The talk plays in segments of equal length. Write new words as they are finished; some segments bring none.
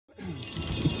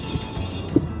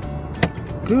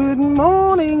Good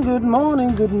morning, good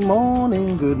morning, good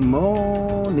morning, good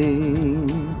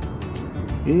morning.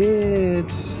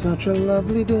 It's such a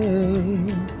lovely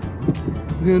day.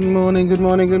 Good morning, good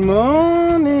morning, good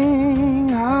morning.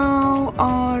 How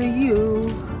are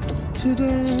you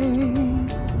today?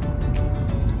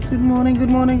 Good morning, good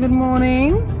morning, good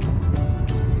morning.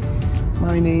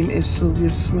 My name is Sylvia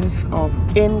Smith of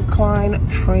Incline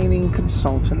Training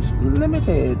Consultants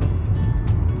Limited.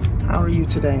 How are you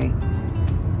today?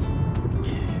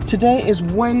 Today is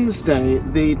Wednesday,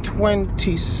 the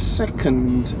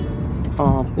 22nd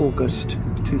of August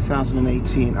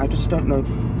 2018. I just don't know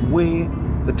where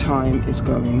the time is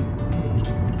going.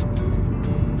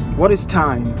 What is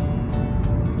time?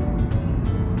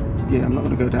 Yeah, I'm not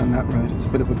going to go down that road. It's a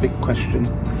bit of a big question.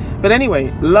 But anyway,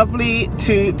 lovely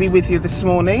to be with you this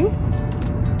morning.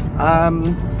 I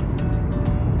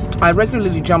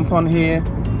regularly jump on here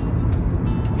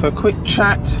for a quick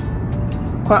chat,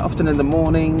 quite often in the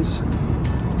mornings.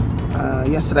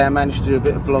 Yesterday I managed to do a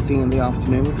bit of vlogging in the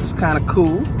afternoon, which was kind of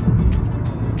cool.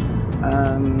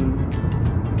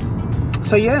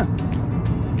 So yeah,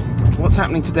 what's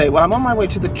happening today? Well, I'm on my way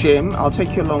to the gym. I'll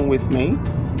take you along with me.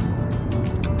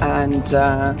 And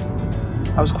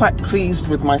I was quite pleased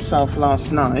with myself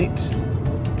last night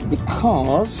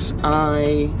because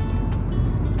I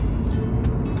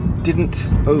didn't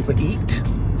overeat.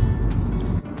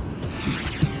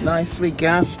 Nicely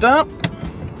gassed up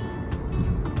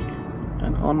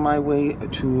and on my way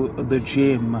to the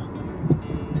gym.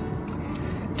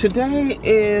 Today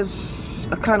is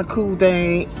a kind of cool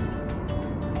day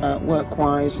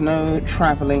work-wise. No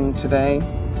traveling today.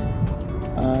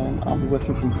 I'll be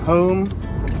working from home.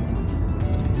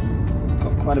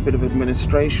 Got quite a bit of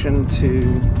administration to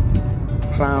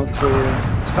plow through.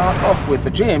 Start off with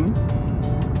the gym.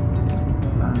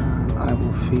 I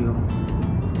will feel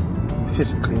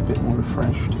physically a bit more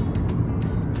refreshed.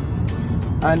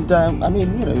 And I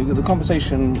mean, you know, the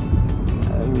conversation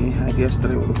we had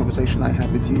yesterday, or the conversation I had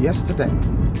with you yesterday,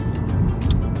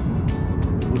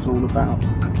 was all about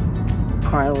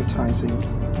prioritizing,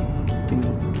 you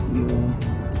know, your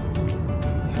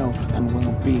health and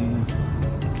well-being,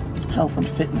 health and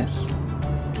fitness.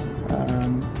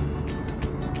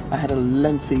 I had a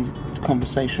lengthy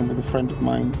conversation with a friend of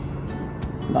mine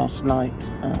last night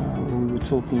where we were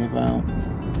talking about,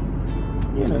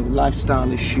 you know,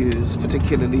 lifestyle issues,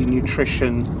 particularly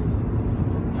nutrition,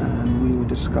 and we were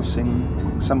discussing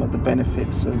some of the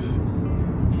benefits of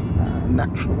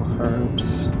natural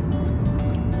herbs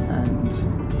and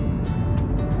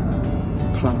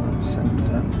plants, and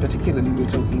particularly we were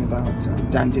talking about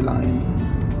dandelion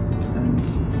and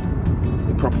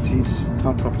the properties,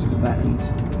 health properties of that and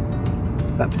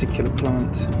that particular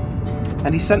plant.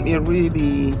 And he sent me a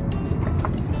really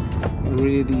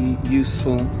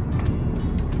useful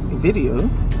video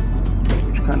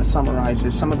which kind of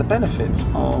summarizes some of the benefits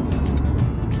of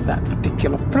that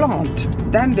particular plant,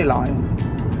 dandelion.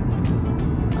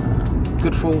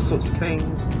 Good for all sorts of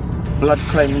things, blood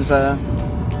cleanser,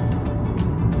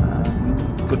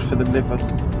 good for the liver.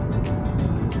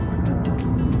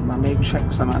 I may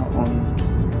check some out on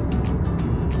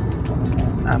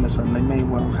Amazon. They may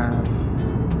well have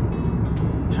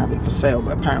it for sale,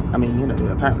 but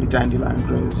apparently dandelion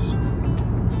grows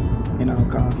in our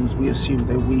gardens. We assume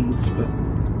they're weeds, but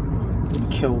we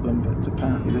kill them, but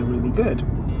apparently they're really good.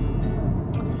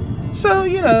 So,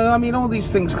 you know, I mean, all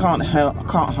these things can't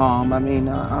harm. I mean,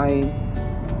 I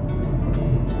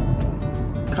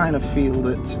kind of feel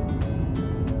that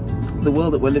the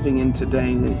world that we're living in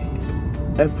today,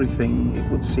 everything, it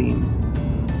would seem,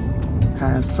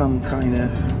 has some kind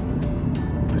of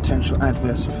potential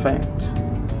adverse effect.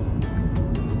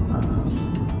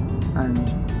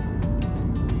 And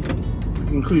the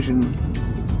conclusion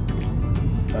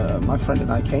my friend and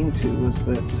I came to was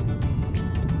that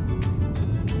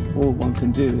all one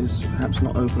can do is perhaps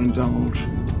not overindulge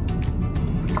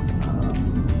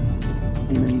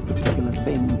in any particular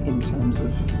thing in terms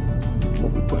of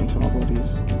what we put into our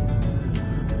bodies.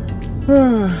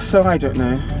 So I don't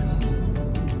know.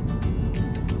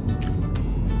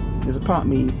 There's a part of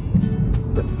me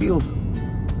that feels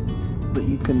that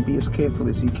you can be as careful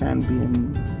as you can be,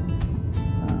 and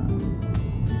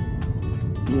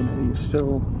you know, you're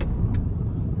still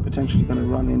potentially going to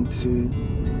run into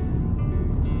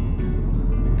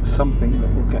something that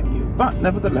will get you. But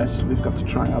nevertheless, we've got to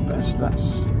try our best.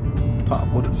 That's part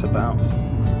of what it's about,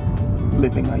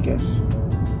 living, I guess.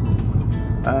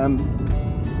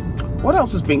 What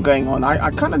else has been going on?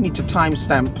 I kind of need to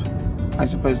timestamp, I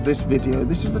suppose, this video.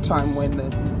 This is the time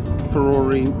when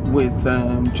Ferrari with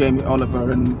Jamie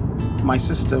Oliver and my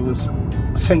sister was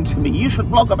saying to me, you should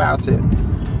blog about it.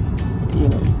 You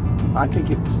know, I think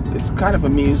it's kind of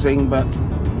amusing, but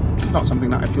it's not something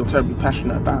that I feel terribly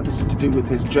passionate about. This is to do with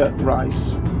his jerk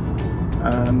rice,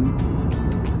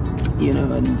 you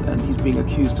know, and he's being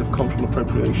accused of cultural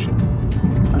appropriation.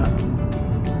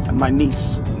 And my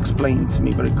niece explained to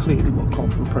me very clearly what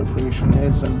cultural appropriation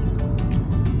is, and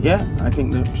yeah, I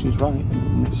think that she's right. I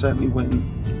mean, certainly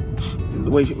the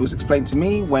way it was explained to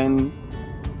me, when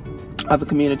other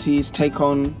communities take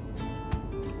on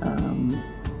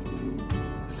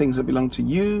things that belong to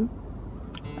you,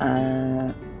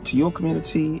 to your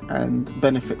community, and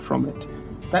benefit from it.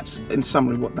 That's, in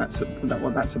summary, what that's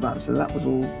about. So that was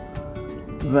all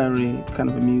very kind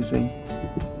of amusing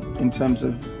in terms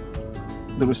of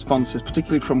the responses,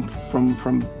 particularly from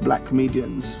black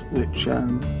comedians, which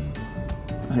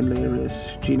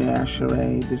hilarious. Gina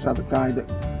Asheray, this other guy that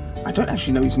I don't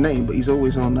actually know his name, but he's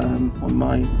always on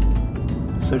my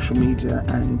social media,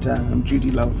 and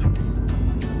Judy Love.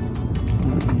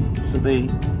 So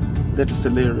they're just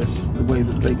hilarious, the way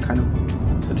that they kind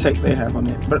of, the take they have on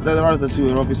it. But there are others who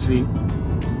are obviously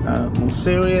more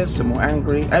serious and more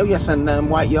angry. Oh yes, and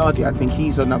White Yardie, I think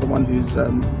he's another one who's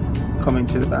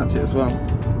commented about it as well.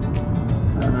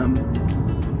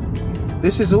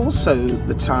 This is also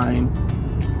the time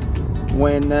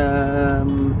when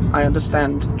I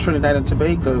understand Trinidad and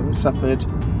Tobago suffered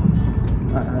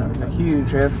a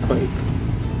huge earthquake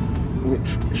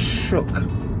which shook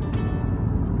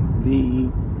the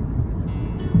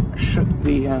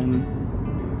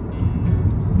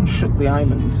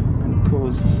island and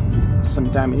caused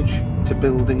some damage to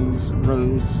buildings,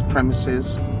 roads,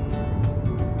 premises.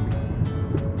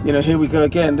 You know, here we go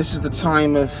again. This is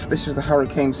the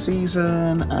hurricane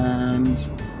season, and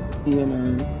you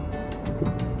know,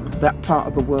 that part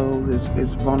of the world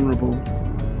is vulnerable.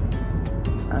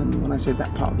 And when I say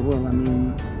that part of the world, I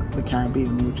mean the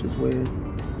Caribbean, which is where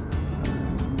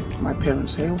my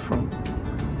parents hail from.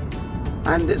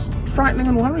 And it's frightening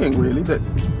and worrying, really, that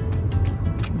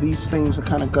these things are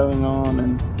kind of going on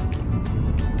and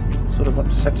sort of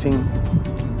upsetting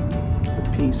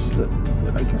the peace that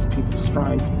I guess people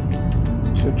strive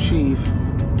to achieve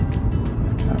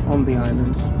on the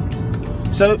islands.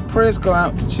 So prayers go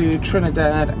out to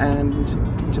Trinidad and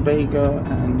Tobago,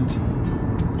 and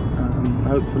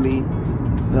hopefully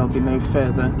there'll be no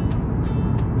further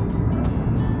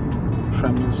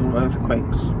tremors or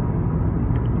earthquakes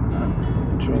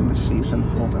during the season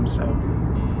for them. So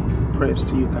prayers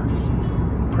to you guys.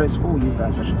 Prayers for you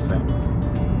guys, I should say.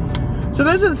 So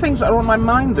those are the things that are on my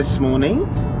mind this morning.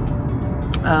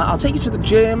 I'll take you to the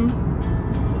gym.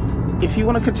 If you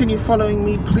want to continue following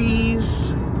me,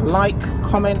 please like,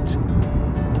 comment,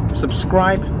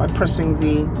 subscribe by pressing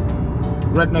the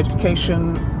red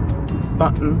notification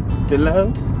button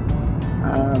below.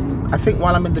 I think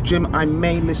while I'm in the gym, I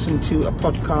may listen to a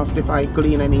podcast if I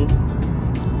glean any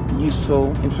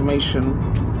useful information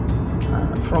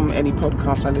from any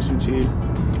podcast I listen to.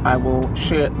 I will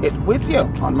share it with you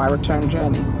on my return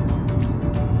journey.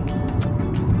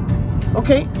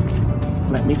 Okay,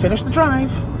 let me finish the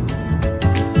drive.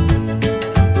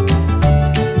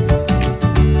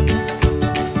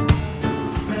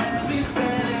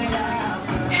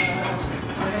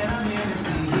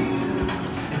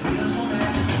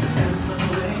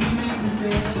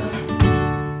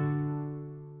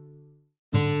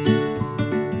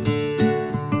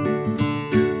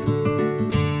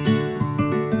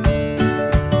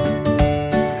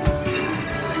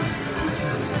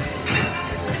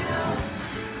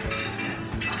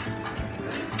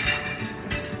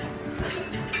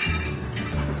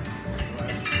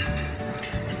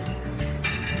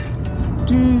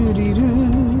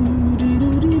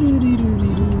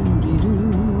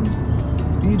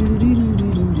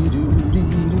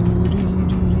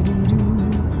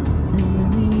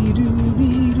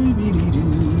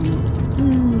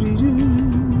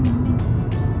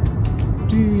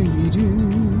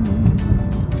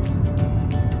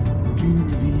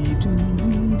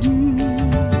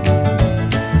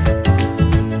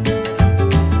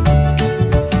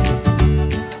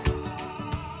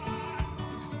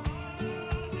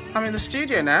 I'm in the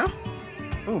studio now.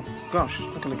 Oh gosh,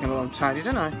 looking a little untidy,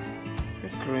 don't I?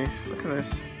 Good grief, look at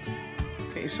this.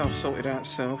 Get yourself sorted out,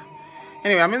 Sil.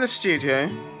 Anyway, I'm in the studio,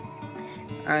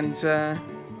 and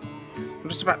I'm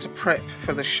just about to prep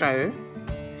for the show.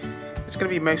 It's going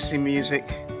to be mostly music,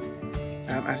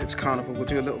 as it's Carnival. We'll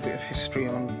do a little bit of history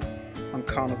on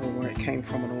Carnival, where it came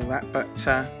from and all that, but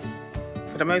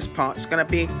for the most part, it's going to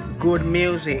be good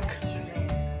music.